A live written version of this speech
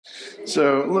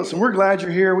So listen, we're glad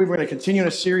you're here. We're going to continue in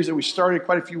a series that we started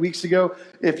quite a few weeks ago.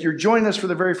 If you're joining us for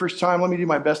the very first time, let me do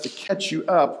my best to catch you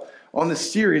up on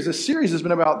this series. This series has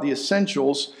been about the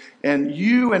essentials, and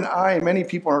you and I and many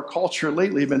people in our culture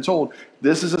lately have been told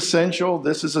this is essential,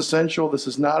 this is essential, this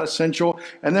is not essential.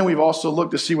 And then we've also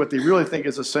looked to see what they really think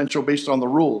is essential based on the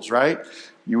rules, right?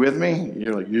 You with me?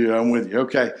 You're like, yeah, I'm with you.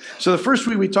 Okay. So the first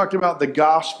week we talked about the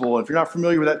gospel. If you're not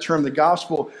familiar with that term, the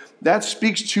gospel, that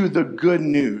speaks to the good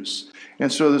news.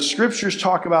 And so the scriptures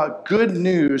talk about good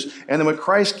news, and then when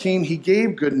Christ came, he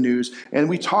gave good news. And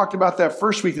we talked about that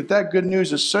first week, that good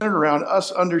news is centered around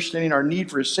us understanding our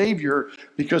need for a Savior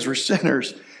because we're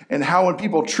sinners, and how when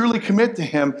people truly commit to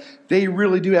him, they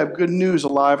really do have good news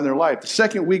alive in their life. The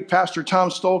second week, Pastor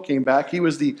Tom Stoll came back. He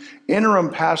was the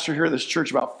interim pastor here at this church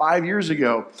about 5 years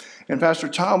ago. And Pastor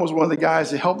Tom was one of the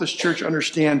guys that helped this church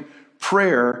understand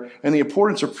prayer and the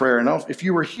importance of prayer. And if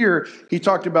you were here, he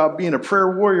talked about being a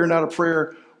prayer warrior, not a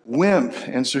prayer wimp.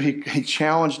 And so he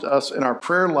challenged us in our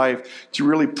prayer life to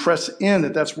really press in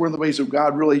that's one of the ways that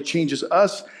God really changes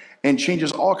us and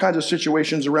changes all kinds of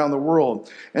situations around the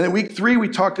world. And then week 3, we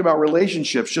talked about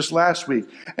relationships just last week.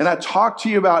 And I talked to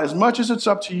you about, as much as it's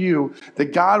up to you,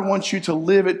 that God wants you to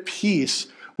live at peace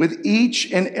with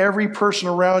each and every person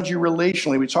around you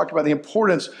relationally. We talked about the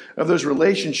importance of those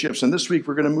relationships. And this week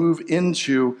we're going to move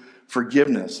into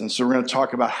forgiveness. And so we're going to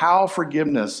talk about how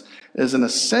forgiveness is an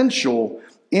essential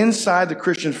inside the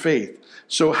Christian faith.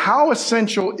 So how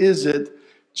essential is it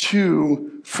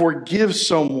to forgive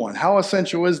someone? How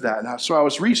essential is that? Now, so I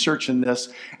was researching this,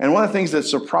 and one of the things that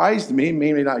surprised me,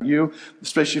 maybe not you,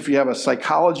 especially if you have a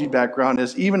psychology background,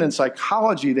 is even in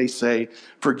psychology, they say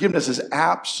forgiveness is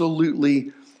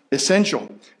absolutely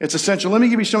essential. It's essential. Let me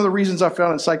give you some of the reasons I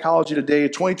found in Psychology Today, a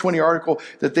 2020 article,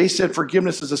 that they said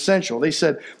forgiveness is essential. They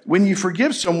said, when you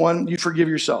forgive someone, you forgive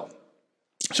yourself.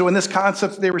 So in this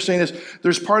concept they were saying is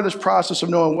there's part of this process of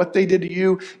knowing what they did to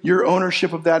you, your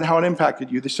ownership of that, and how it impacted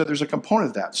you. They said there's a component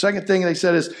of that. Second thing they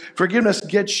said is forgiveness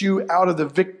gets you out of the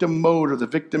victim mode or the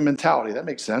victim mentality. That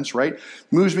makes sense, right?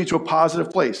 Moves me to a positive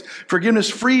place. Forgiveness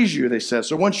frees you, they said.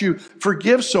 So once you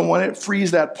forgive someone, it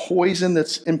frees that poison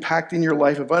that's impacting your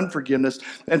life of unforgiveness.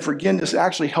 And forgiveness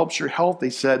actually helps your health, they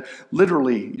said,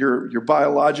 literally your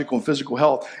biological and physical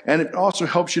health. And it also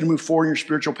helps you to move forward in your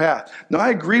spiritual path. Now, I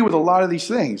agree with a lot of these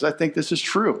things. I think this is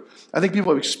true. I think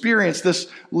people have experienced this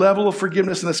level of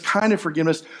forgiveness and this kind of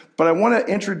forgiveness, but I want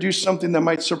to introduce something that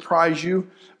might surprise you,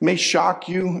 may shock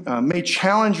you, may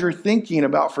challenge your thinking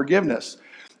about forgiveness,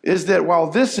 is that while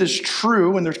this is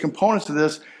true and there's components to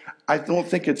this, I don't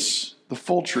think it's the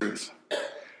full truth.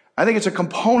 I think it's a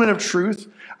component of truth.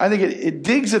 I think it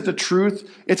digs at the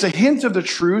truth. It's a hint of the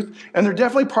truth. And there are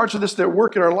definitely parts of this that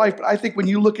work in our life. But I think when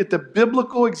you look at the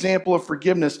biblical example of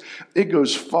forgiveness, it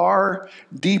goes far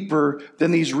deeper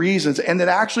than these reasons. And that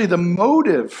actually the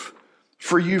motive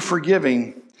for you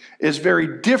forgiving is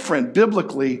very different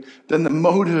biblically than the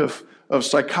motive of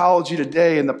psychology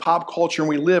today and the pop culture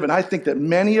we live. And I think that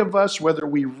many of us, whether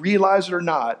we realize it or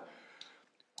not,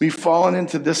 we've fallen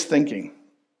into this thinking.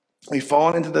 We've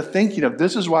fallen into the thinking of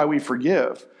this is why we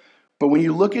forgive. But when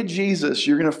you look at Jesus,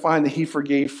 you're going to find that he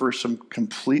forgave for some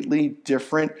completely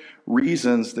different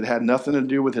reasons that had nothing to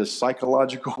do with his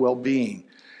psychological well-being.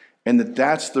 And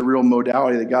that's the real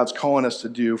modality that God's calling us to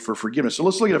do for forgiveness. So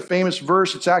let's look at a famous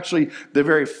verse. It's actually the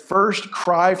very first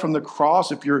cry from the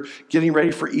cross. If you're getting ready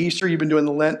for Easter, you've been doing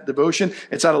the Lent devotion.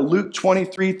 It's out of Luke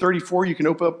 23:34. You can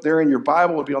open up there in your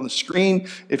Bible. It'll be on the screen.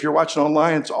 If you're watching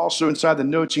online, it's also inside the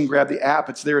notes. You can grab the app.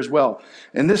 It's there as well.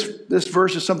 And this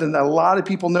verse is something that a lot of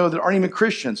people know that aren't even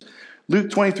Christians. Luke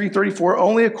 23:34,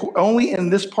 only in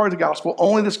this part of the gospel,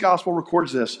 only this gospel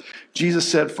records this. Jesus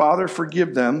said, Father,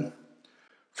 forgive them,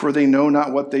 for they know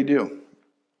not what they do.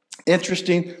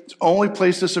 Interesting, it's the only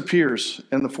place this appears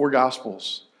in the 4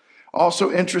 Gospels.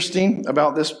 Also interesting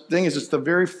about this thing is it's the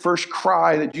very first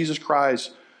cry that Jesus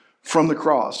cries from the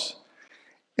cross.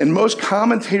 And most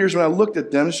commentators, when I looked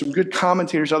at them, some good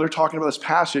commentators out there talking about this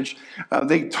passage,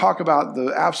 they talk about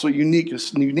the absolute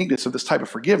uniqueness of this type of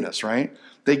forgiveness, right?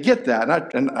 They get that.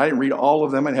 And I didn't read all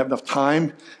of them. I didn't have enough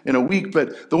time in a week.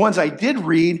 But the ones I did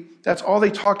read, that's all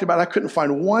they talked about. I couldn't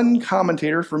find one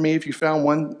commentator, for me, if you found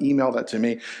one, email that to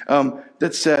me,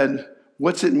 that said,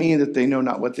 what's it mean that they know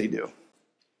not what they do?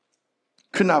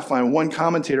 Could not find one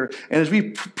commentator. And as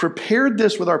we prepared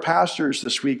this with our pastors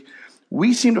this week,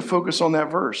 we seem to focus on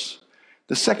that verse,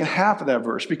 the second half of that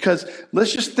verse, because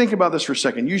let's just think about this for a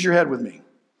second. Use your head with me.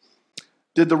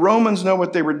 Did the Romans know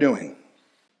what they were doing?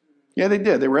 Yeah, they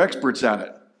did. They were experts at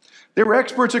it. They were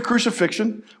experts at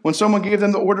crucifixion. When someone gave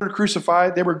them the order to crucify,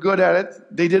 they were good at it.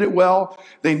 They did it well.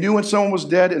 They knew when someone was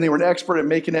dead, and they were an expert at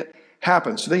making it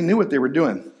happened. So they knew what they were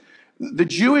doing. The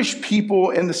Jewish people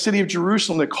in the city of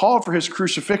Jerusalem that called for his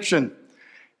crucifixion,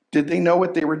 did they know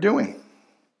what they were doing?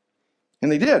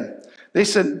 And they did. They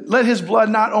said, let his blood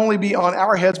not only be on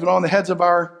our heads, but on the heads of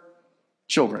our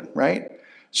children, right?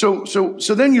 So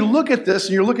then you look at this,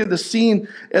 and you look at the scene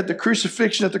at the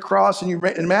crucifixion at the cross, and you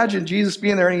imagine Jesus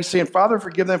being there, and he's saying, Father,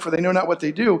 forgive them, for they know not what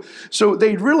they do. So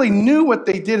they really knew what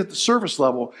they did at the surface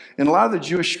level. And a lot of the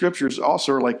Jewish scriptures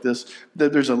also are like this,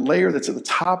 that there's a layer that's at the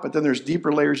top, but then there's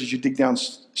deeper layers as you dig down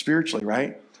spiritually,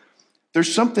 right?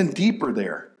 There's something deeper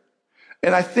there.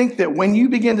 And I think that when you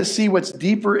begin to see what's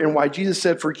deeper and why Jesus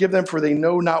said, forgive them, for they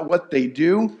know not what they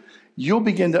do, you'll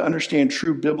begin to understand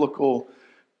true biblical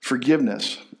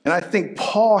forgiveness. And I think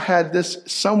Paul had this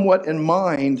somewhat in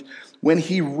mind when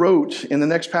he wrote in the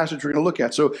next passage we're going to look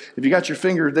at. So if you got your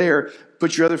finger there,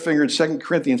 put your other finger in 2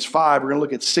 Corinthians 5. We're going to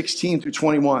look at 16 through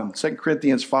 21. 2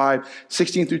 Corinthians 5,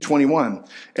 16 through 21.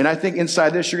 And I think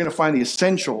inside this, you're going to find the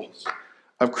essentials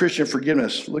of Christian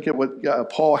forgiveness. Look at what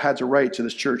Paul had to write to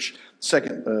this church,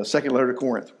 second letter to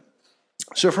Corinth.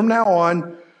 So from now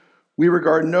on, we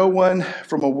regard no one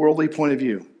from a worldly point of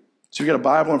view. So you got a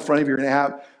Bible in front of you,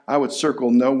 and I would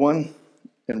circle no one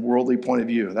in worldly point of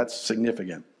view. That's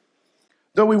significant.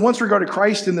 Though we once regarded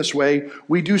Christ in this way,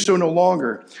 we do so no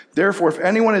longer. Therefore, if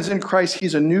anyone is in Christ,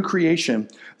 he's a new creation.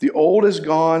 The old is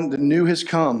gone, the new has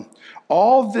come.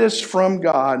 All this from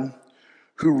God,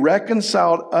 who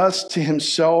reconciled us to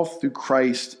himself through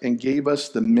Christ and gave us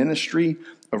the ministry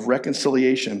of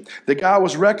reconciliation. That God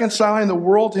was reconciling the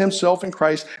world to himself in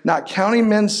Christ, not counting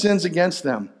men's sins against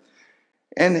them.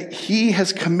 And he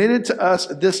has committed to us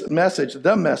this message,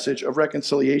 the message of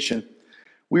reconciliation.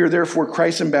 We are therefore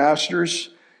Christ's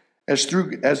ambassadors, as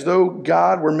though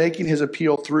God were making his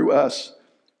appeal through us.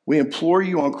 We implore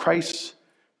you on Christ's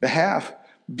behalf,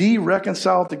 be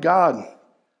reconciled to God.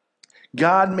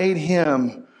 God made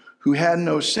him who had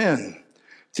no sin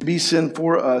to be sin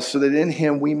for us, so that in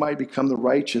him we might become the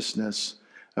righteousness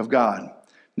of God.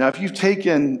 Now, if you've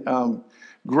taken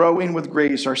Growing with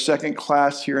Grace, our second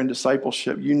class here in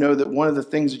discipleship, you know that one of the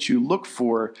things that you look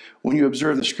for when you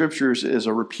observe the scriptures is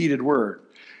a repeated word.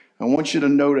 I want you to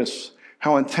notice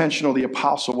how intentional the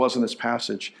apostle was in this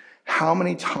passage. How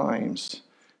many times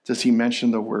does he mention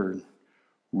the word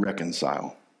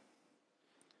reconcile?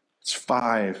 It's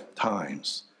 5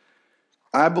 times.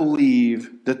 I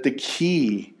believe that the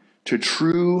key to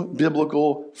true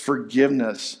biblical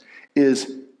forgiveness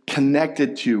is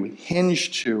connected to,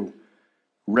 hinged to,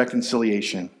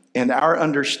 reconciliation and our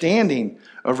understanding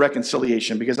of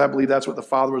reconciliation, because I believe that's what the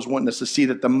Father was wanting us to see,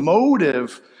 that the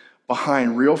motive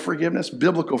behind real forgiveness,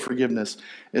 biblical forgiveness,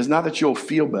 is not that you'll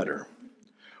feel better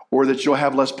or that you'll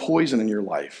have less poison in your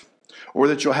life or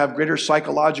that you'll have greater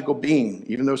psychological being,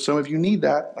 even though some of you need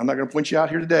that. I'm not going to point you out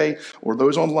here today, or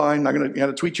those online, I'm not going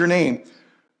to tweet your name.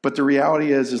 But the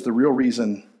reality is the real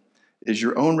reason is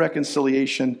your own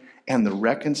reconciliation and the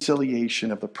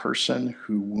reconciliation of the person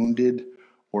who wounded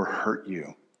or hurt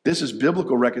you. This is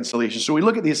biblical reconciliation. So we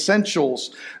look at the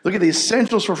essentials. Look at the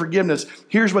essentials for forgiveness.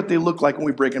 Here's what they look like when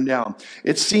we break them down.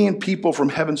 It's seeing people from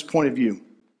heaven's point of view.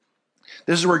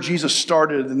 This is where Jesus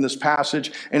started in this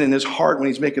passage and in his heart when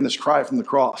he's making this cry from the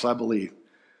cross, I believe.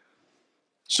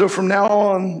 So from now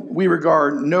on, we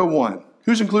regard no one.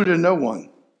 Who's included in no one?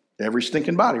 Every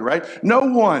stinking body, right? No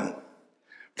one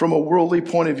from a worldly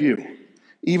point of view,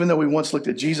 even though we once looked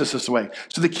at Jesus this way.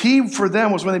 So the key for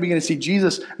them was when they began to see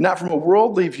Jesus not from a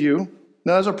worldly view,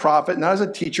 not as a prophet, not as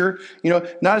a teacher,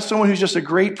 not as someone who's just a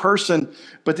great person,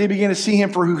 but they began to see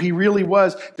him for who he really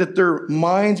was, that their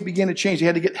minds began to change. They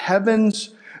had to get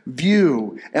heaven's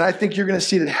view. And I think you're going to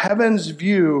see that heaven's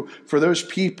view for those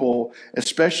people,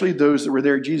 especially those that were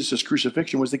there at Jesus'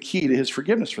 crucifixion, was the key to his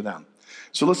forgiveness for them.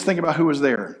 So let's think about who was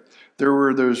there. There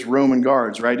were those Roman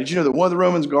guards, right? Did you know that one of the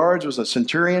Roman guards was a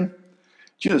centurion?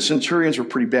 You know, the centurions were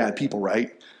pretty bad people,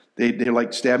 right? They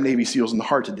like stab Navy SEALs in the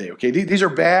heart today, okay? These are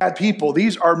bad people.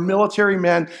 These are military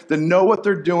men that know what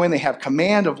they're doing. They have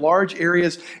command of large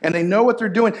areas, and they know what they're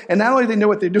doing. And not only do they know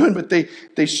what they're doing, but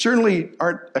they certainly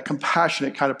aren't a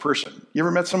compassionate kind of person. You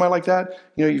ever met somebody like that?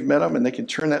 You've met them, and they can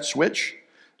turn that switch.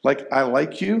 Like, I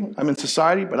like you, I'm in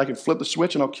society, but I can flip the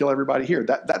switch, and I'll kill everybody here.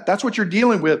 That's what you're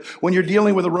dealing with when you're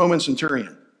dealing with a Roman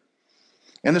centurion.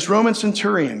 And this Roman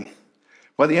centurion,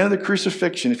 by the end of the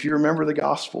crucifixion, if you remember the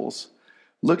Gospels,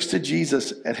 looks to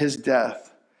Jesus at his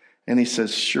death, and he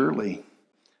says, surely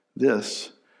this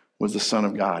was the Son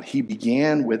of God. He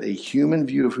began with a human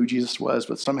view of who Jesus was,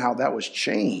 but somehow that was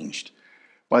changed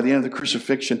by the end of the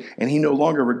crucifixion, and he no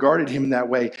longer regarded him in that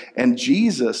way. And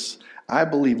Jesus, I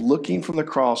believe, looking from the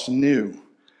cross, knew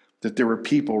that there were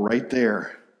people right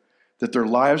there that their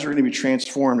lives are going to be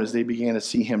transformed as they began to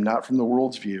see him, not from the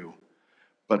world's view,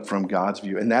 but from God's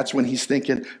view. And that's when he's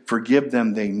thinking, forgive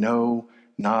them, they know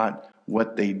not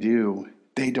what they do.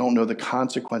 They don't know the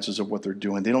consequences of what they're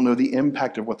doing. They don't know the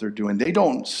impact of what they're doing. They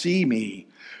don't see me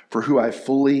for who I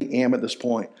fully am at this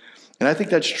point. And I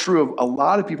think that's true of a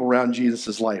lot of people around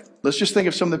Jesus' life. Let's just think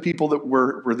of some of the people that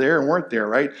were there and weren't there,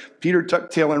 right? Peter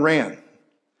tucked tail and ran.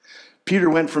 Peter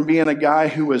went from being a guy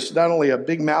who was not only a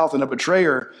big mouth and a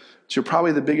betrayer to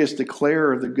probably the biggest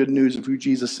declarer of the good news of who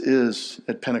Jesus is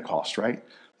at Pentecost, right?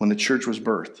 When the church was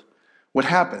birthed. What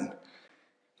happened?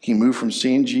 He moved from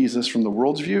seeing Jesus from the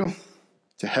world's view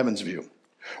to heaven's view.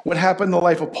 What happened in the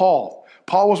life of Paul?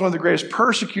 Paul was one of the greatest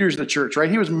persecutors of the church, right?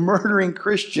 He was murdering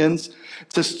Christians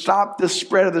to stop the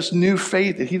spread of this new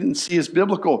faith that he didn't see as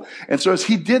biblical. And so as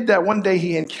he did that, one day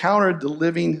he encountered the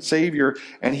living Savior,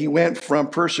 and he went from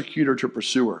persecutor to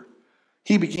pursuer.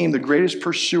 He became the greatest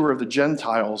pursuer of the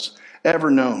Gentiles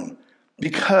ever known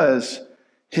because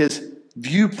his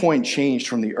viewpoint changed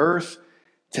from the earth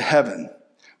to heaven.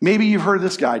 Maybe you've heard of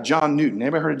this guy, John Newton.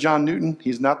 Anybody heard of John Newton?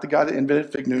 He's not the guy that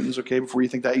invented fig Newtons, okay, before you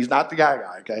think that. He's not the guy,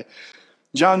 okay?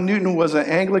 John Newton was an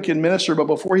Anglican minister, but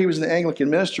before he was an Anglican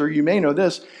minister, you may know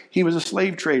this, he was a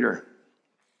slave trader.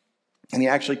 And he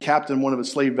actually captained one of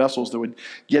his slave vessels that would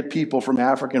get people from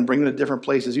Africa and bring them to different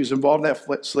places. He was involved in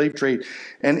that slave trade.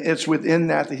 And it's within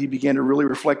that he began to really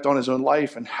reflect on his own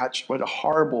life and what a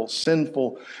horrible,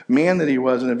 sinful man that he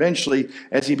was. And eventually,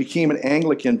 as he became an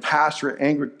Anglican pastor,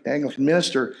 Anglican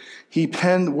minister, he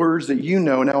penned words that you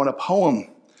know now in a poem.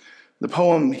 The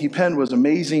poem he penned was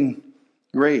Amazing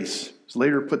Grace. It was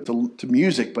later put to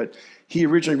music, but he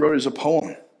originally wrote it as a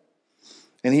poem.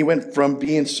 And he went from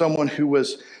being someone who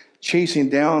was chasing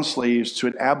down slaves to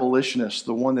an abolitionist,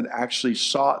 the one that actually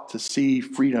sought to see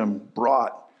freedom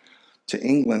brought to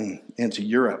England and to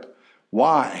Europe.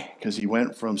 Why? Because he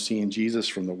went from seeing Jesus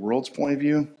from the world's point of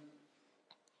view,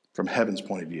 from heaven's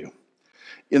point of view.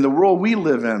 In the world we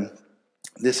live in,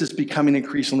 this is becoming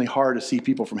increasingly hard to see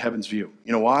people from heaven's view.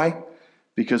 You know why?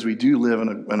 Because we do live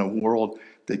in a world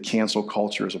that cancel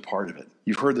culture is a part of it.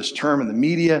 You've heard this term in the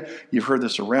media. You've heard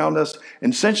this around us.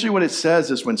 And essentially what it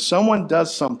says is when someone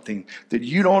does something that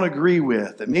you don't agree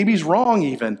with, that maybe is wrong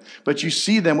even, but you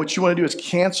see them, what you want to do is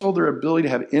cancel their ability to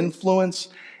have influence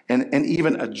and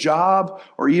even a job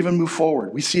or even move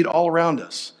forward. We see it all around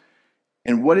us.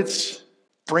 And what it's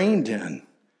framed in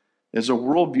is a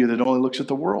worldview that only looks at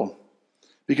the world.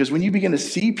 Because when you begin to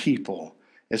see people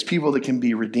as people that can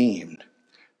be redeemed,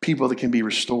 people that can be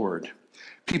restored,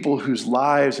 people whose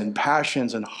lives and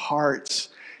passions and hearts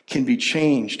can be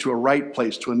changed to a right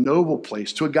place, to a noble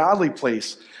place, to a godly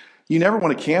place, you never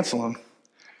want to cancel them.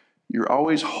 You're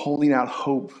always holding out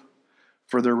hope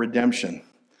for their redemption,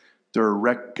 their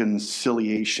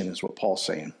reconciliation is what Paul's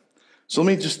saying. So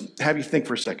let me just have you think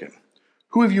for a second.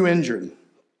 Who have you injured?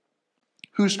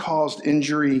 Who's caused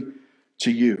injury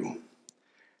to you?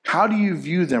 How do you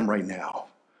view them right now?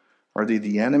 Are they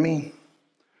the enemy?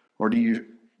 Or do you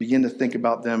begin to think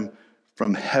about them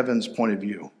from heaven's point of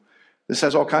view? This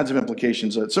has all kinds of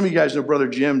implications. Some of you guys know Brother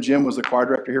Jim. Jim was the choir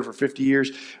director here for 50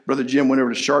 years. Brother Jim went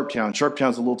over to Sharptown.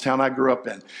 Sharptown's a little town I grew up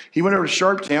in. He went over to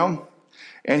Sharptown,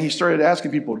 and he started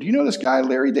asking people, do you know this guy,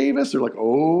 Larry Davis? They're like,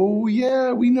 oh,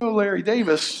 yeah, we know Larry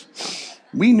Davis.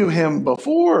 We knew him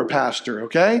before, Pastor,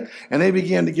 okay? And they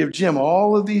began to give Jim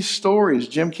all of these stories.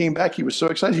 Jim came back. He was so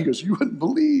excited. He goes, you wouldn't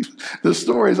believe the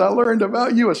stories I learned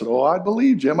about you. I said, oh, I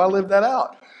believe, Jim. I lived that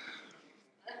out.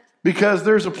 Because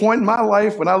there's a point in my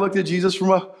life when I looked at Jesus from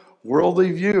a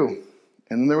worldly view.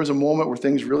 And then there was a moment where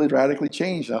things really radically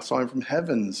changed. I saw him from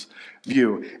heaven's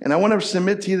view. And I want to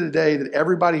submit to you today that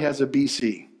everybody has a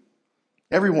BC.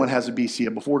 Everyone has a BC,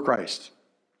 a before Christ.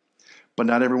 But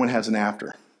not everyone has an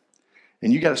after.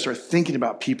 And you got to start thinking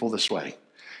about people this way.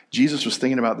 Jesus was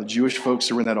thinking about the Jewish folks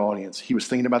that were in that audience. He was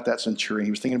thinking about that centurion.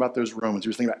 He was thinking about those Romans. He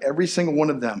was thinking about every single one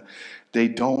of them. They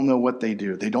don't know what they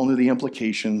do. They don't know the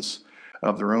implications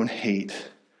of their own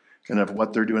hate and of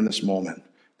what they're doing in this moment.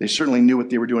 They certainly knew what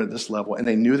they were doing at this level, and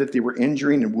they knew that they were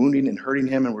injuring and wounding and hurting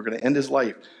him and were going to end his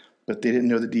life, but they didn't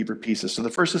know the deeper pieces. So the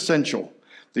first essential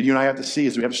that you and I have to see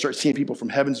is we have to start seeing people from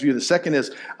heaven's view. The second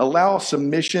is allow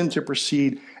submission to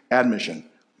precede admission.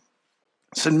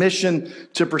 Submission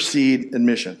to precede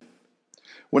admission.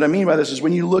 What I mean by this is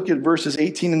when you look at verses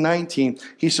 18 and 19,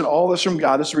 he said, all this from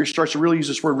God. This is where he starts to really use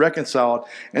this word reconciled.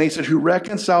 And he said, who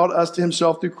reconciled us to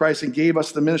himself through Christ and gave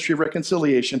us the ministry of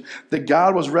reconciliation, that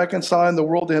God was reconciling the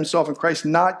world to himself in Christ,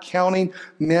 not counting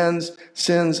men's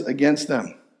sins against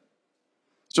them.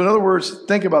 So in other words,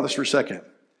 think about this for a second.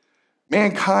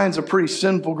 Mankind's a pretty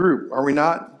sinful group, are we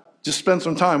not? Just spend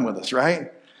some time with us,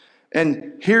 right?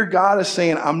 And here God is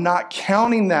saying, I'm not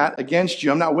counting that against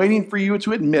you. I'm not waiting for you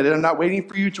to admit it. I'm not waiting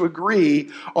for you to agree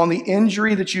on the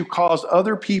injury that you've caused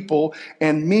other people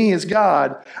and me as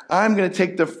God. I'm going to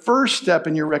take the first step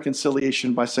in your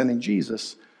reconciliation by sending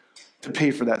Jesus to pay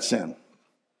for that sin.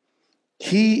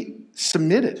 He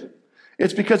submitted.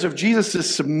 It's because of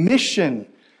Jesus' submission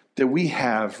that we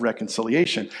have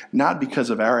reconciliation, not because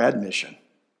of our admission.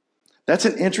 That's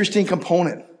an interesting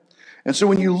component. And so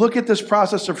when you look at this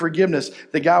process of forgiveness,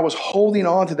 that God was holding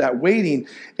on to that, waiting,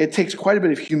 it takes quite a bit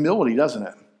of humility, doesn't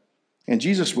it? And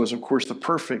Jesus was, of course, the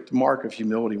perfect mark of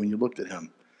humility when you looked at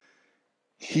him.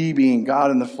 He, being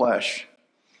God in the flesh,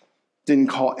 didn't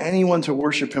call anyone to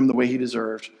worship him the way he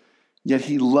deserved, yet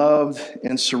he loved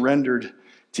and surrendered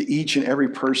to each and every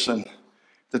person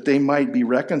that they might be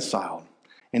reconciled.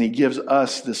 And he gives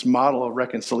us this model of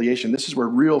reconciliation. This is where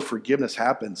real forgiveness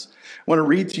happens. I want to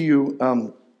read to you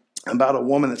about a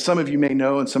woman that some of you may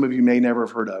know and some of you may never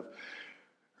have heard of.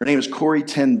 Her name is Corrie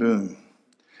ten Boom.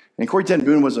 And Corrie ten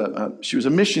Boom was she was a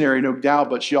missionary, no doubt,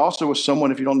 but she also was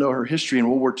someone, if you don't know her history in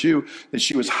World War II, that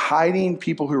she was hiding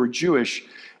people who were Jewish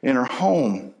in her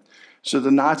home so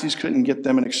the Nazis couldn't get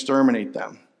them and exterminate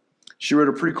them. She wrote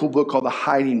a pretty cool book called The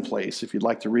Hiding Place, if you'd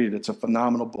like to read it. It's a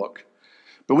phenomenal book.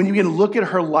 But when you begin to look at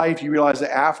her life, you realize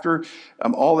that after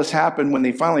all this happened, when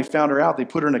they finally found her out, they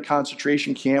put her in a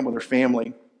concentration camp with her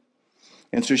family.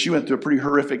 And so she went through a pretty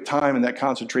horrific time in that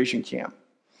concentration camp.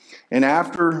 And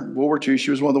after World War II, she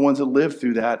was one of the ones that lived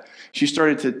through that. She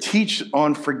started to teach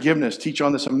on forgiveness, teach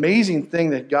on this amazing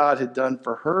thing that God had done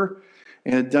for her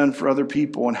and had done for other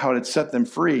people and how it had set them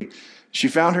free. She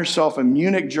found herself in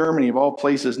Munich, Germany, of all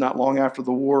places, not long after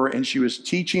the war, and she was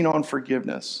teaching on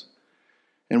forgiveness.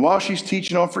 And while she's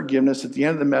teaching on forgiveness, at the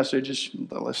end of the message,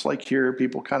 it's like here,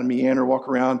 people kind of meander, walk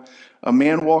around. A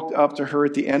man walked up to her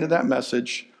at the end of that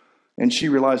message, and she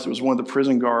realized it was one of the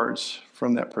prison guards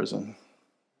from that prison.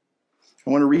 I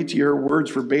want to read to you her words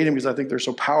verbatim because I think they're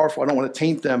so powerful. I don't want to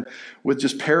taint them with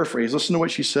just paraphrase. Listen to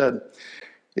what she said.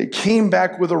 It came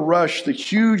back with a rush, the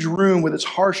huge room with its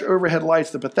harsh overhead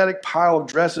lights, the pathetic pile of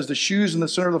dresses, the shoes in the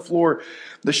center of the floor,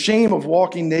 the shame of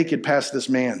walking naked past this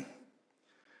man.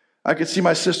 I could see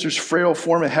my sister's frail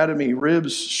form ahead of me,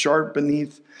 ribs sharp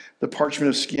beneath the parchment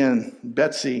of skin.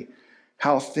 Betsy,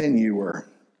 how thin you were.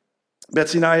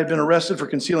 Betsy and I had been arrested for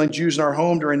concealing Jews in our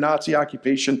home during Nazi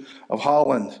occupation of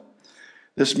Holland.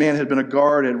 This man had been a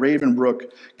guard at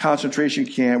Ravensbrück concentration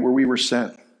camp where we were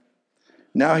sent.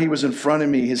 Now he was in front of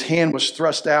me. His hand was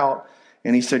thrust out,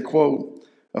 and he said, quote,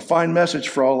 "A fine message,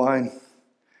 Fraulein.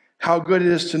 How good it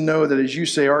is to know that, as you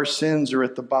say, our sins are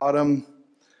at the bottom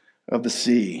of the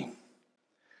sea."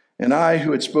 And I,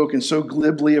 who had spoken so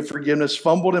glibly of forgiveness,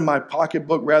 fumbled in my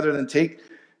pocketbook rather than take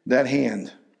that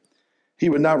hand. He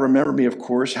would not remember me, of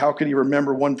course. How could he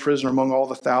remember one prisoner among all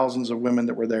the thousands of women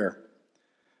that were there?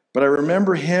 But I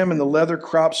remember him and the leather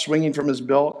crop swinging from his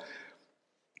belt.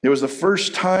 It was the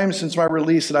first time since my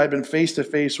release that I had been face to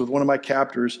face with one of my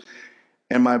captors,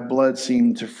 and my blood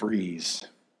seemed to freeze.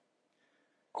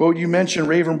 Quote, "You mentioned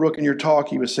Ravensbrück in your talk,"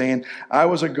 he was saying. "I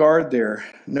was a guard there."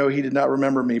 No, he did not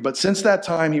remember me. "But since that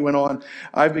time," he went on,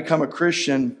 "I've become a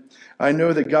Christian. I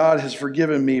know that God has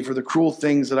forgiven me for the cruel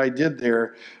things that I did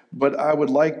there, but I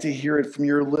would like to hear it from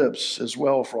your lips as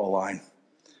well, Fraulein."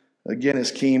 Again,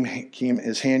 his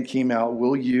hand came out.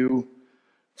 "Will you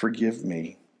forgive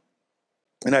me?"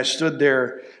 And I stood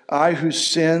there, I whose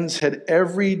sins had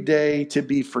every day to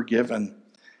be forgiven,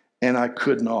 and I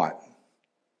could not.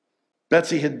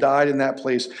 Betsy had died in that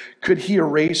place. Could he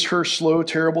erase her slow,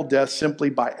 terrible death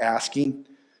simply by asking?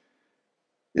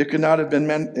 It could not have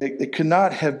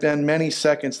been many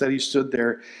seconds that he stood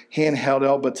there, hand held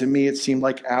out, but to me it seemed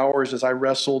like hours as I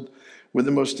wrestled with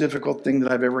the most difficult thing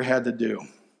that I've ever had to do.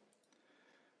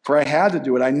 For I had to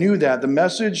do it. I knew that. The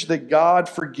message that God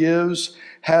forgives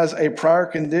has a prior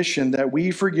condition, that we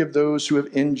forgive those who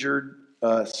have injured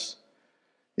us.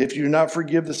 If you do not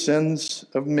forgive the sins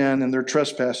of men and their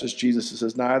trespasses, Jesus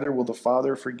says, neither will the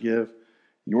Father forgive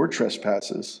your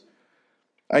trespasses.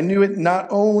 I knew it not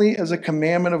only as a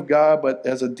commandment of God, but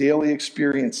as a daily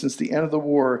experience. Since the end of the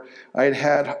war, I had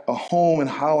had a home in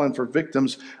Holland for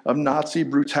victims of Nazi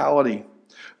brutality.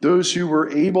 Those who were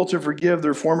able to forgive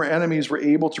their former enemies were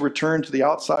able to return to the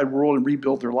outside world and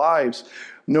rebuild their lives,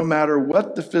 no matter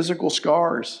what the physical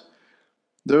scars.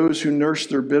 Those who nursed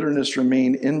their bitterness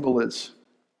remained invalids.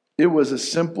 It was as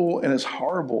simple and as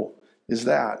horrible as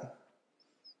that.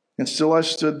 And still I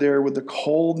stood there with the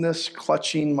coldness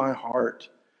clutching my heart.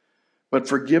 But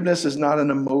forgiveness is not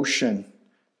an emotion.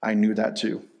 I knew that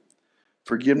too.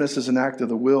 Forgiveness is an act of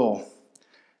the will.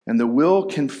 And the will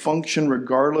can function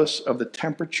regardless of the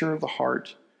temperature of the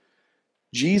heart.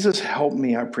 Jesus, help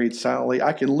me, I prayed silently.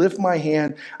 I can lift my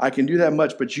hand, I can do that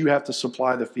much, but you have to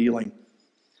supply the feeling.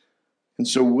 And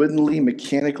so woodenly,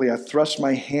 mechanically, I thrust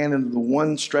my hand into the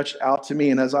one stretched out to me,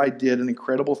 and as I did, an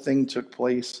incredible thing took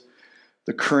place.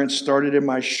 The current started in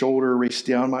my shoulder, raced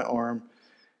down my arm,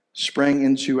 sprang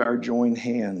into our joined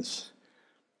hands.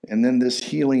 And then this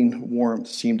healing warmth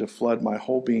seemed to flood my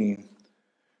whole being,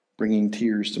 bringing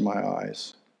tears to my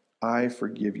eyes. I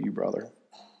forgive you, brother.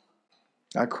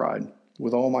 I cried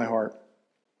with all my heart.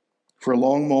 For a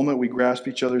long moment, we grasped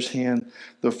each other's hand,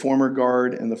 the former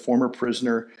guard and the former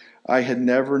prisoner. I had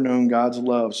never known God's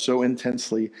love so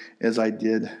intensely as I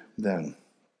did then.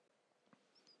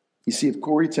 You see, if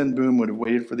Corrie ten Boom would have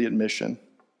waited for the admission,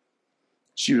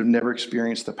 she would have never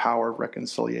experienced the power of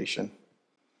reconciliation.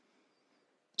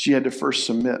 She had to first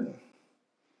submit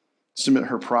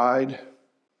her pride,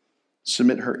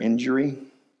 submit her injury,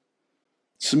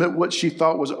 submit what she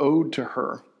thought was owed to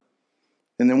her.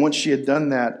 And then once she had done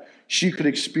that, she could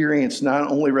experience not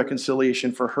only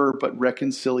reconciliation for her, but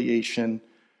reconciliation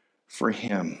for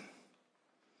him.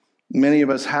 Many of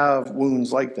us have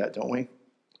wounds like that, don't we?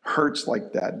 Hurts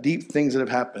like that, deep things that have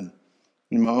happened.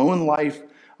 In my own life,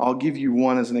 I'll give you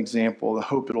one as an example. I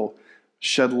hope it'll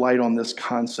shed light on this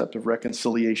concept of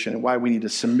reconciliation and why we need to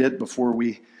submit before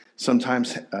we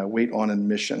sometimes wait on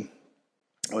admission.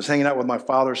 I was hanging out with my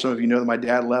father. Some of you know that my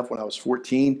dad left when I was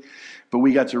 14, but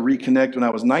we got to reconnect when I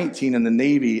was 19 in the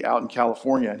Navy out in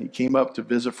California. And he came up to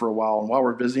visit for a while. And while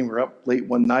we're visiting, we're up late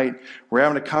one night. We're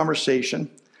having a conversation.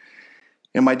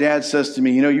 And my dad says to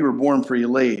me, you know, you were born pretty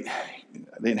late.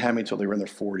 They didn't have me until they were in their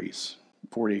 40s,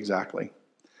 40 exactly.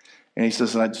 And he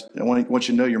says, I want you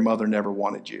to know your mother never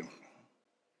wanted you.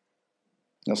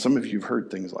 Now, some of you have heard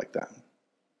things like that.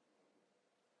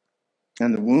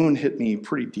 And the wound hit me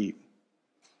pretty deep.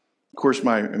 Of course,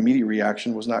 my immediate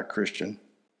reaction was not Christian.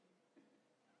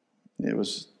 It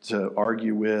was to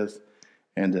argue with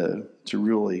and to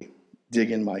really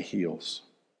dig in my heels.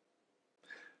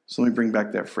 So let me bring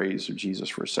back that phrase of Jesus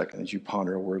for a second as you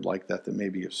ponder a word like that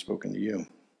maybe have spoken to you.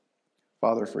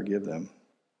 Father, forgive them.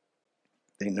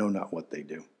 They know not what they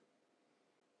do.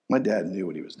 My dad knew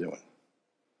what he was doing.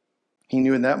 He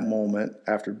knew in that moment,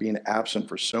 after being absent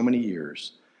for so many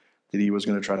years, that he was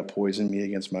going to try to poison me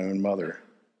against my own mother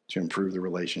to improve the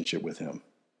relationship with him.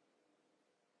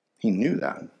 He knew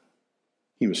that.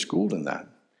 He was schooled in that.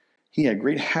 He had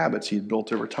great habits he had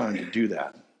built over time to do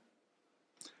that.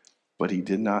 But he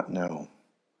did not know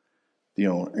the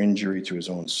injury to his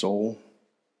own soul,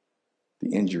 the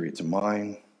injury to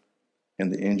mine,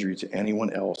 and the injury to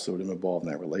anyone else that would have been involved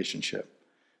in that relationship.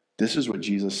 This is what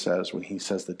Jesus says when he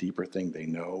says the deeper thing, they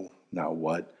know not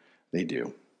what they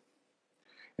do.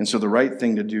 And so the right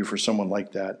thing to do for someone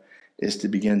like that is to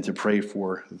begin to pray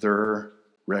for their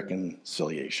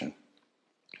reconciliation.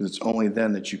 Because it's only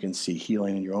then that you can see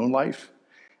healing in your own life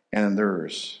and in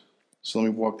theirs. So let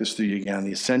me walk this through you again.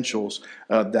 The essentials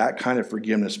of that kind of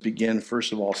forgiveness begin,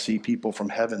 first of all, see people from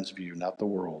heaven's view, not the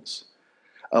world's.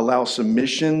 Allow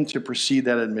submission to precede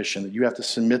that admission, that you have to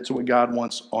submit to what God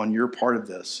wants on your part of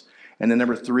this. And then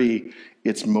number 3,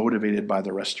 it's motivated by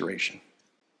the restoration.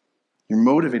 You're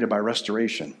motivated by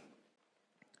restoration.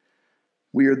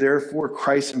 We are therefore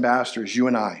Christ's ambassadors, you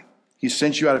and I. He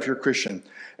sent you out if you're a Christian,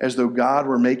 as though God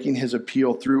were making his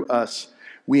appeal through us.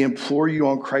 We implore you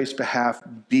on Christ's behalf,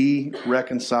 be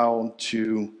reconciled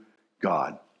to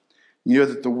God. You know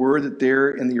that the word that there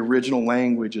in the original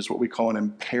language is what we call an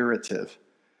imperative.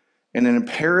 And an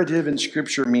imperative in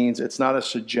Scripture means it's not a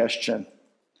suggestion.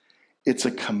 It's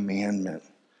a commandment.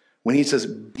 When he says,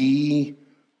 be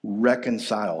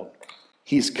reconciled,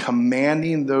 he's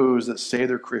commanding those that say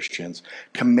they're Christians,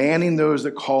 commanding those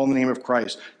that call on the name of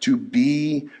Christ to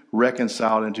be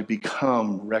reconciled and to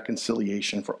become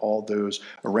reconciliation for all those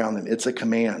around them. It's a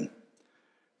command.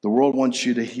 The world wants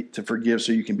you to forgive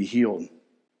so you can be healed.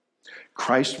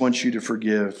 Christ wants you to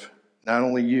forgive not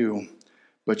only you,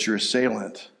 but your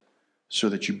assailant, so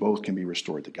that you both can be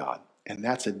restored to God. And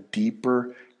that's a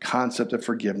deeper concept of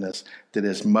forgiveness that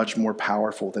is much more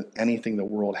powerful than anything the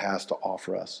world has to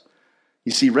offer us.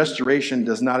 You see, restoration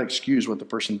does not excuse what the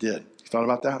person did. You thought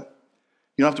about that?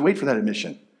 You don't have to wait for that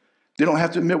admission. They don't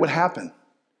have to admit what happened.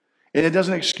 And it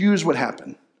doesn't excuse what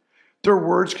happened. Their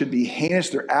words could be heinous,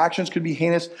 their actions could be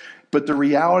heinous, but the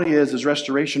reality is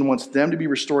restoration wants them to be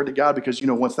restored to God because,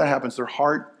 once that happens, their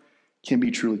heart can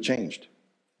be truly changed.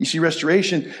 You see,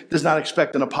 restoration does not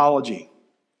expect an apology.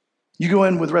 You go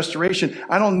in with restoration,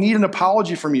 I don't need an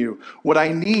apology from you. What I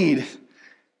need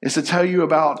is to tell you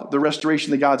about the restoration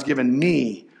that God's given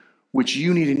me, which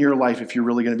you need in your life if you're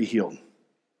really going to be healed.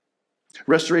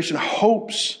 Restoration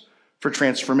hopes for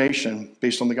transformation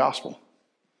based on the gospel.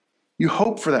 You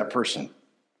hope for that person,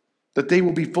 that they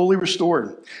will be fully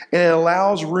restored. And it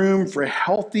allows room for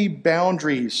healthy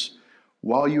boundaries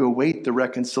while you await the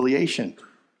reconciliation.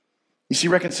 You see,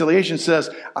 reconciliation says,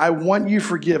 I want you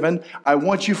forgiven. I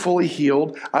want you fully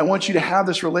healed. I want you to have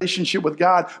this relationship with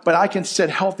God, but I can set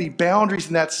healthy boundaries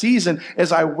in that season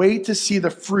as I wait to see the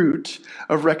fruit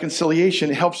of reconciliation.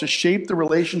 It helps to shape the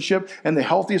relationship in the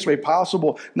healthiest way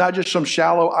possible, not just some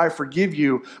shallow, I forgive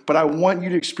you, but I want you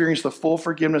to experience the full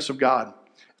forgiveness of God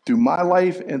through my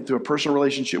life and through a personal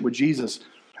relationship with Jesus.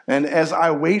 And as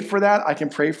I wait for that, I can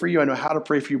pray for you. I know how to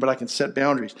pray for you, but I can set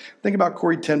boundaries. Think about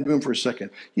Corrie ten Boom for a second.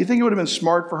 You think it would have been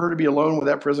smart for her to be alone with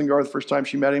that prison guard the first time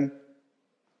she met him?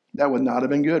 That would not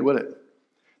have been good, would it?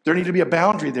 There needed to be a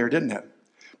boundary there, didn't it?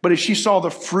 But as she saw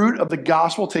the fruit of the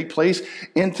gospel take place,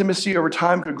 intimacy over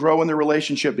time could grow in the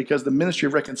relationship because the ministry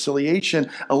of reconciliation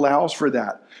allows for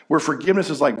that. Where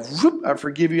forgiveness is like, whoop, I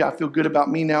forgive you, I feel good about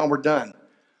me now, and we're done.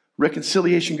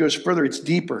 Reconciliation goes further, it's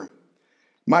deeper.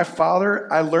 My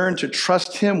father, I learned to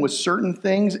trust him with certain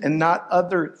things and not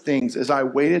other things as I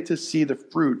waited to see the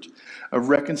fruit of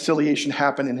reconciliation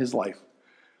happen in his life.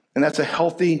 And that's a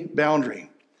healthy boundary.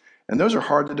 And those are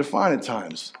hard to define at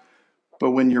times.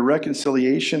 But when your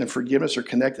reconciliation and forgiveness are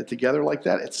connected together like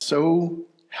that, it's so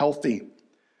healthy.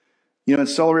 You know, in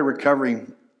Celebrate Recovery,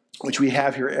 which we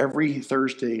have here every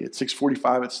Thursday at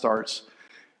 6:45 it starts,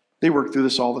 they work through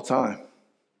this all the time.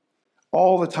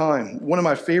 All the time. One of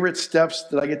my favorite steps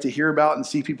that I get to hear about and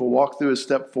see people walk through is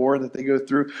step 4 that they go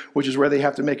through, which is where they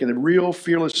have to make a real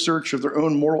fearless search of their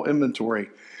own moral inventory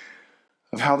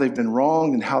of how they've been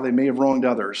wronged and how they may have wronged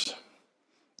others.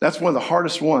 That's one of the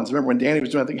hardest ones. I remember when Danny was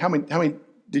doing, I think, how many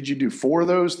did you do? 4 of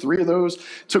those? 3 of those?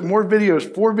 It took 4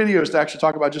 videos to actually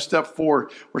talk about just step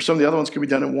 4, where some of the other ones could be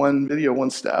done in one video, one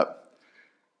step.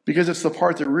 Because it's the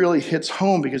part that really hits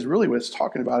home, because really what it's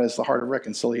talking about is the heart of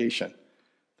reconciliation.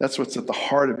 That's what's at the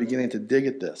heart of beginning to dig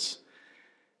at this.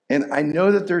 And I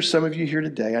know that there's some of you here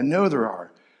today, I know there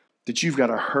are, that you've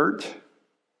got a hurt,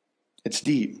 it's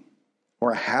deep, or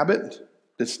a habit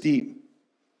that's deep.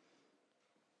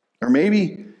 Or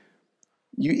maybe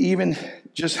you even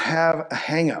just have a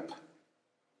hang-up,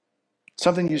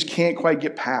 something you just can't quite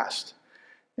get past.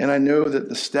 And I know that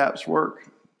the steps work.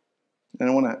 And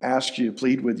I want to ask you,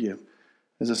 plead with you,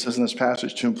 as it says in this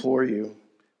passage, to implore you,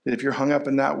 that if you're hung up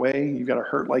in that way, you've got a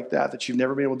hurt like that, that you've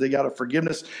never been able to dig out of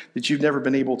forgiveness, that you've never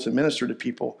been able to minister to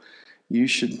people, you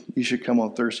should come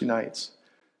on Thursday nights.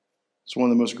 It's one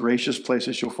of the most gracious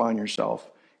places you'll find yourself,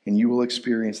 and you will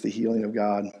experience the healing of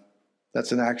God.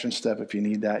 That's an action step if you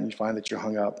need that, and you find that you're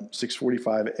hung up.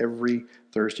 6:45 every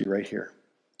Thursday right here.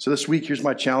 So this week, here's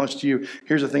my challenge to you.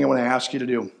 Here's the thing I want to ask you to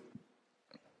do.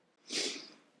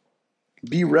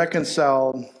 Be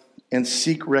reconciled and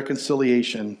seek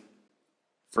reconciliation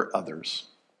for others.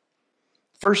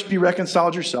 First, be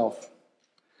reconciled yourself,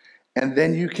 and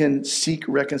then you can seek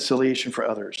reconciliation for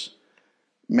others.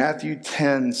 Matthew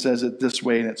 10 says it this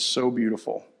way, and it's so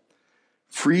beautiful.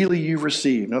 Freely you've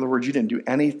received. In other words, you didn't do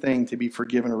anything to be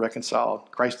forgiven or reconciled.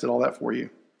 Christ did all that for you.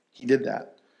 He did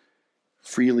that.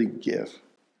 Freely give.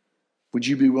 Would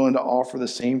you be willing to offer the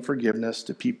same forgiveness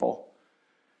to people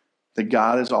that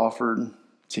God has offered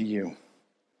to you?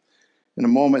 In a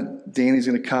moment, Danny's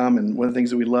going to come, and one of the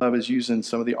things that we love is using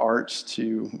some of the arts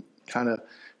to kind of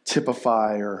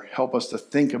typify or help us to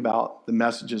think about the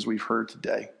messages we've heard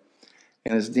today.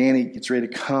 And as Danny gets ready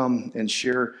to come and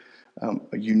share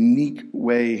a unique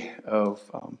way of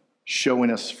showing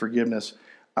us forgiveness,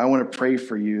 I want to pray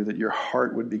for you that your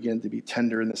heart would begin to be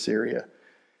tender in this area,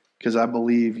 because I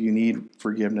believe you need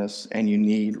forgiveness and you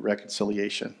need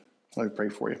reconciliation. Let me pray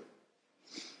for you.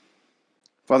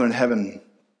 Father in heaven,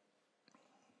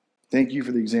 thank you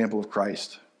for the example of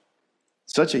Christ.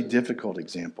 Such a difficult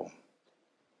example.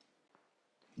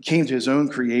 He came to his own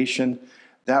creation,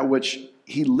 that which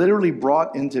he literally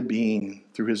brought into being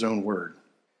through his own word.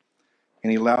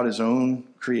 And he allowed his own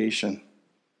creation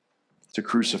to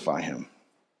crucify him.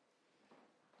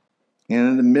 And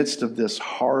in the midst of this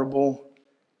horrible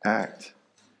act,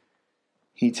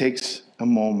 he takes a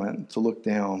moment to look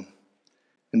down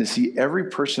and to see every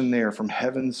person there from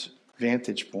heaven's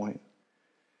vantage point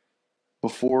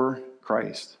before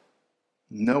Christ,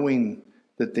 knowing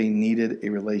that they needed a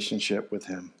relationship with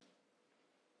him.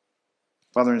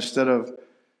 Father, instead of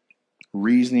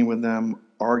reasoning with them,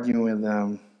 arguing with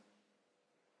them,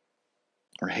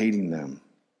 or hating them,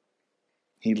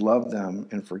 he loved them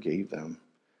and forgave them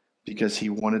because he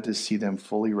wanted to see them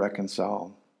fully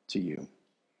reconciled to you.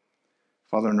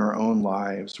 Father, in our own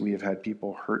lives, we have had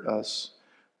people hurt us,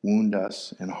 wound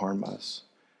us, and harm us.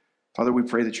 Father, we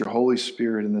pray that your Holy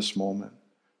Spirit in this moment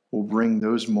will bring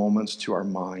those moments to our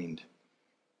mind,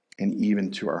 and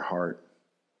even to our heart.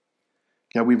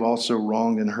 God, we've also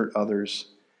wronged and hurt others,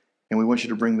 and we want you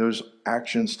to bring those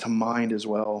actions to mind as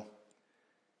well.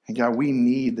 And God, we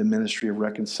need the ministry of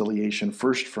reconciliation,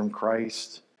 first from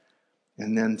Christ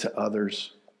and then to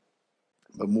others.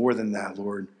 But more than that,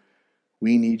 Lord,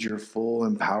 we need your full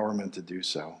empowerment to do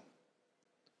so.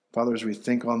 Father, as we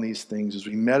think on these things, as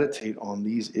we meditate on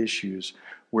these issues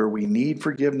where we need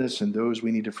forgiveness and those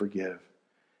we need to forgive,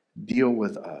 deal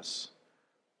with us.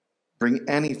 Bring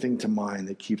anything to mind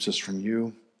that keeps us from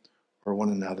you or one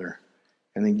another,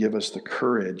 and then give us the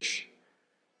courage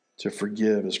to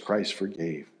forgive as Christ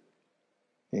forgave.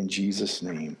 In Jesus'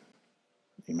 name,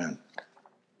 amen.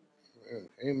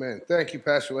 Amen. Thank you,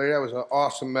 Pastor Larry. That was an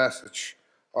awesome message.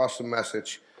 Awesome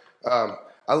message.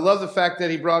 I love the fact that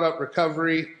he brought up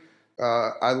recovery.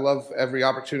 I love every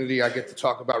opportunity I get to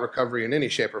talk about recovery in any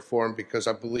shape or form, because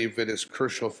I believe it is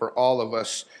crucial for all of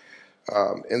us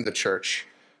in the church.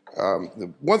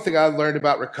 The one thing I learned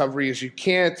about recovery is you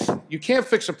can't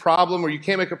fix a problem, or you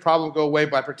can't make a problem go away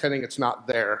by pretending it's not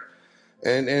there.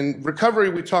 And recovery,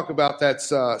 we talk about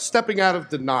that's stepping out of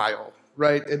denial,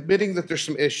 right? Admitting that there's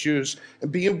some issues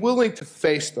and being willing to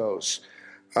face those.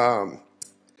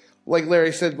 Like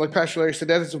Larry said, like Pastor Larry said,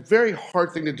 that is a very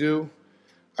hard thing to do.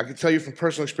 I can tell you from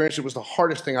personal experience, it was the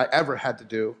hardest thing I ever had to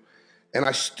do. And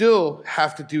I still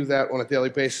have to do that on a daily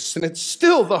basis. And it's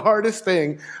still the hardest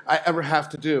thing I ever have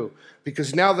to do.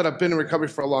 Because now that I've been in recovery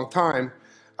for a long time,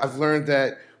 I've learned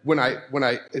that when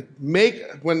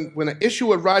an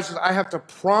issue arises, I have to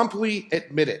promptly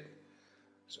admit it.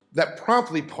 That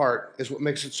promptly part is what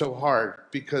makes it so hard,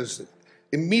 because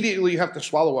immediately you have to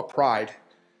swallow a pride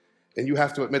and you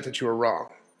have to admit that you were wrong.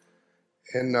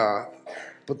 And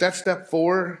but that step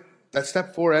 4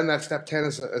 and that step 10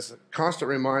 is a constant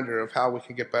reminder of how we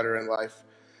can get better in life.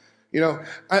 You know,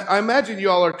 I imagine you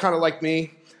all are kind of like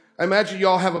me. I imagine you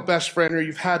all have a best friend, or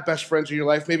you've had best friends in your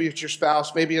life. Maybe it's your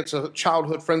spouse. Maybe it's a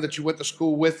childhood friend that you went to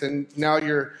school with, and now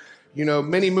you're,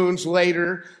 many moons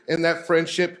later in that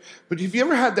friendship. But have you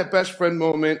ever had that best friend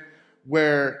moment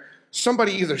where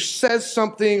somebody either says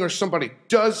something or somebody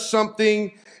does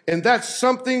something, and that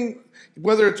something,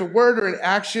 whether it's a word or an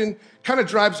action, kind of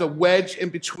drives a wedge in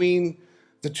between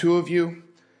the two of you?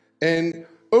 And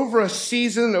over a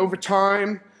season, over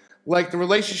time, like the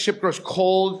relationship grows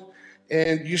cold,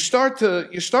 and you start to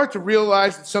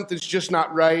realize that something's just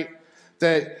not right,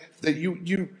 that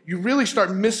you really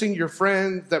start missing your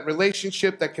friend, that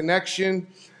relationship, that connection.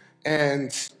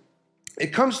 And it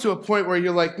comes to a point where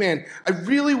you're like, man, I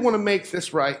really want to make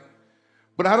this right,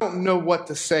 but I don't know what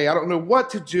to say. I don't know what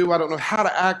to do. I don't know how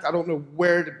to act. I don't know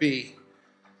where to be.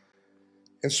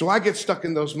 And so I get stuck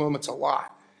in those moments a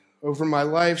lot over my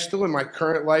life, still in my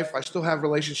current life. I still have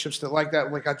relationships that like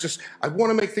that. Like I want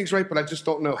to make things right, but I just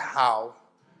don't know how.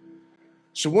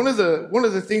 So one of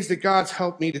the things that God's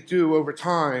helped me to do over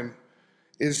time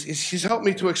is he's helped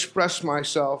me to express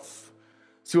myself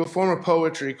through a form of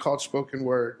poetry called spoken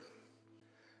word.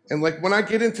 And like when I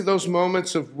get into those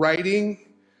moments of writing,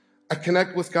 I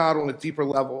connect with God on a deeper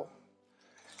level.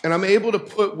 And I'm able to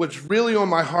put what's really on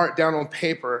my heart down on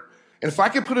paper. And if I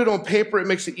can put it on paper, it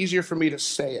makes it easier for me to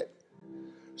say it.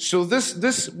 So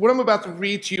this what I'm about to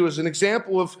read to you is an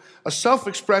example of a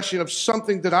self-expression of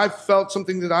something that I've felt,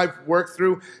 something that I've worked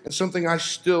through, and something I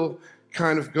still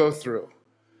kind of go through.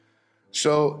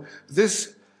 So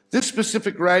this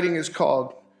specific writing is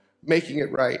called Making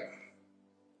It Right.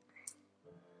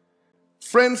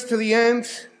 Friends to the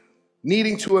end,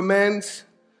 needing to amend,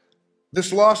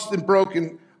 this lost and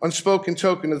broken, unspoken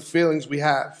token of the feelings we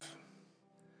have.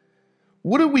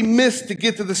 What did we miss to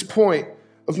get to this point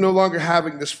of no longer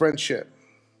having this friendship?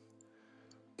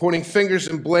 Pointing fingers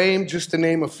and blame, just to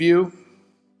name a few.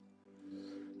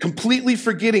 Completely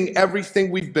forgetting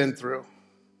everything we've been through.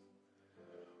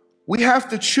 We have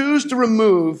to choose to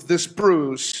remove this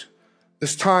bruise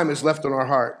this time is left on our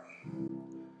heart.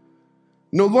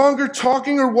 No longer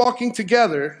talking or walking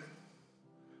together,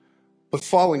 but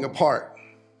falling apart.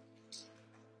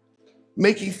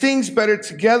 Making things better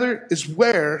together is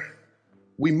where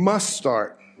we must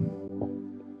start.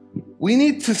 We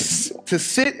need to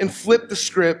sit and flip the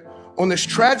script on this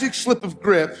tragic slip of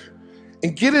grip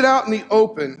and get it out in the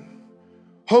open,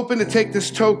 hoping to take this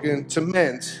token to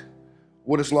mend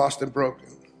what is lost and broken.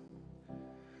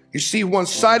 You see,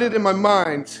 one-sided in my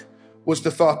mind was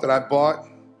the thought that I bought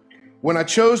when I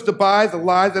chose to buy the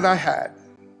lie that I had.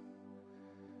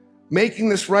 Making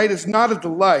this right is not a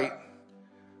delight,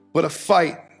 but a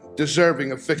fight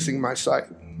deserving of fixing my sight.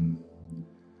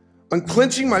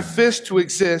 Unclenching my fist to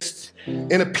exist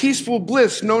in a peaceful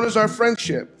bliss known as our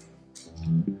friendship.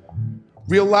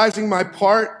 Realizing my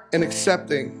part and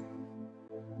accepting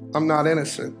I'm not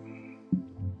innocent.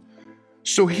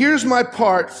 So here's my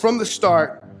part from the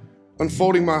start,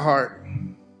 unfolding my heart,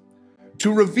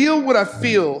 to reveal what I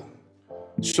feel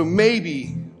so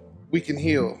maybe we can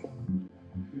heal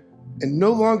and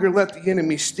no longer let the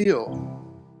enemy steal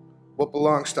what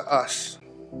belongs to us.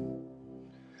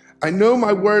 I know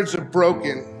my words are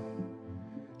broken,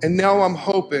 and now I'm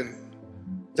hoping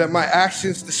that my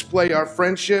actions display our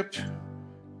friendship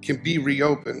can be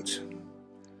reopened.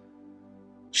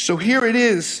 So here it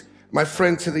is, my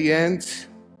friend, to the end,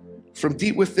 from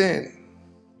deep within.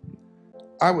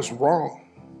 I was wrong.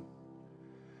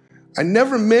 I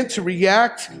never meant to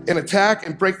react and attack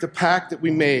and break the pact that we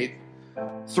made,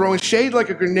 throwing shade like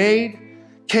a grenade,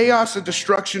 chaos and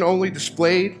destruction only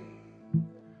displayed.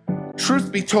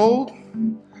 Truth be told,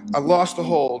 I lost the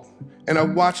hold, and I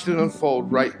watched it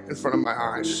unfold right in front of my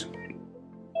eyes.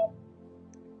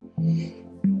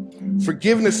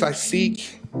 Forgiveness I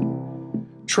seek,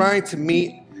 trying to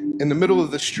meet in the middle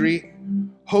of the street,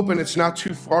 hoping it's not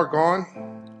too far gone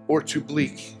or too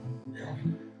bleak.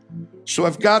 So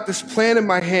I've got this plan in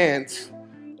my hand,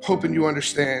 hoping you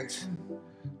understand.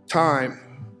 Time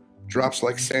drops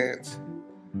like sand.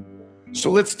 So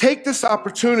let's take this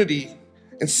opportunity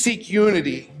and seek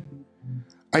unity.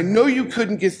 I know you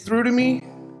couldn't get through to me,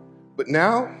 but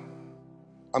now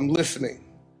I'm listening.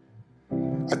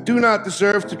 I do not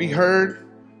deserve to be heard,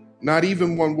 not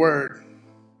even one word,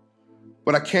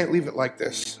 but I can't leave it like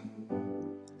this.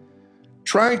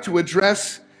 Trying to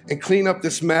address and clean up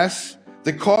this mess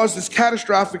that caused this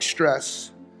catastrophic stress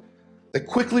that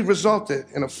quickly resulted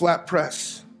in a flat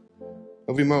press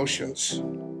of emotions.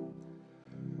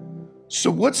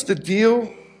 So what's the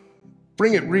deal?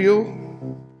 Bring it real.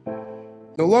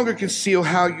 No longer conceal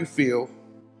how you feel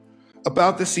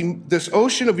about this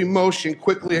ocean of emotion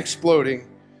quickly exploding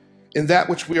in that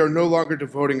which we are no longer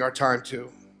devoting our time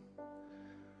to.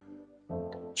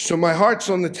 So my heart's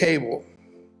on the table,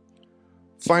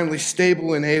 finally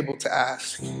stable and able to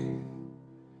ask,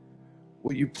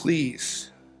 will you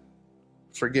please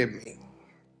forgive me?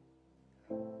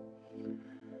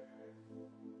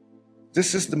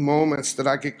 This is the moments that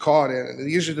I get caught in, and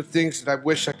these are the things that I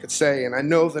wish I could say, and I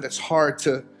know that it's hard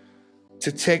to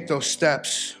take those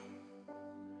steps.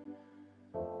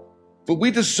 But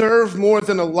we deserve more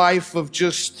than a life of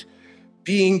just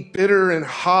being bitter and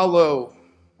hollow.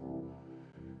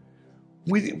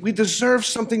 We deserve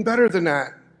something better than that.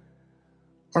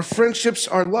 Our friendships,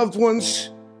 our loved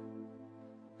ones,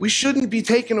 we shouldn't be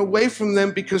taken away from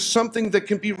them because something that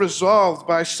can be resolved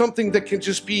by something that can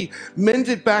just be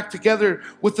mended back together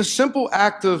with the simple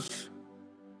act of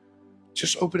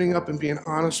just opening up and being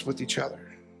honest with each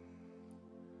other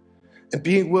and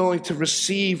being willing to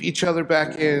receive each other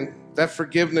back in. That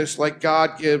forgiveness like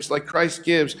God gives, like Christ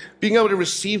gives, being able to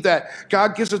receive that.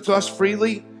 God gives it to us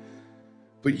freely,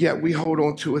 but yet we hold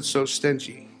on to it so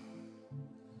stingy.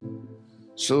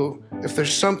 So if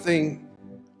there's something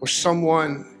or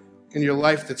someone in your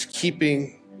life that's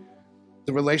keeping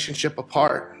the relationship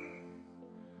apart,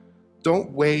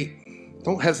 don't wait,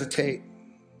 don't hesitate.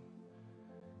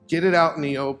 Get it out in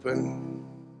the open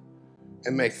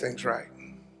and make things right.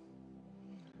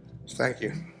 Thank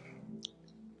you.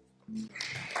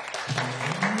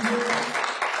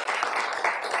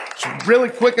 So really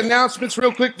quick announcements,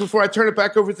 real quick, before I turn it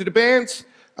back over to the bands.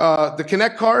 The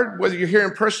Connect card, whether you're here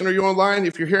in person or you're online,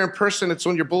 if you're here in person, it's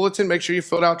on your bulletin. Make sure you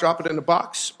fill it out, drop it in the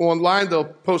box. Online, they'll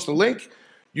post a link.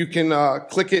 You can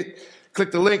click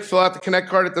the link, fill out the Connect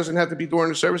card. It doesn't have to be during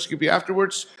the service. It could be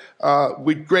afterwards.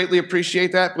 We'd greatly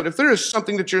appreciate that. But if there is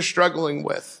something that you're struggling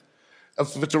with,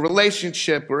 if it's a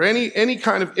relationship or any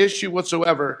kind of issue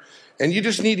whatsoever, and you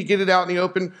just need to get it out in the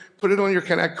open, put it on your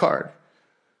Connect card.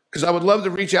 Because I would love to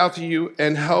reach out to you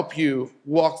and help you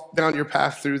walk down your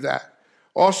path through that.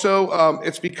 Also,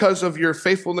 it's because of your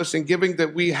faithfulness in giving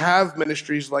that we have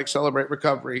ministries like Celebrate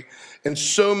Recovery and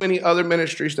so many other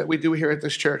ministries that we do here at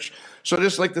this church. So I'd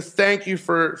just like to thank you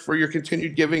for your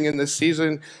continued giving in this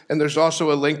season. And there's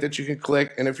also a link that you can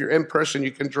click. And if you're in person,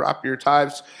 you can drop your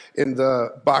tithes in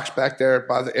the box back there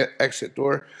by the exit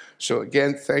door. So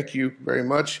again, thank you very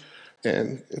much.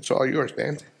 And it's all yours,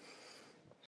 band.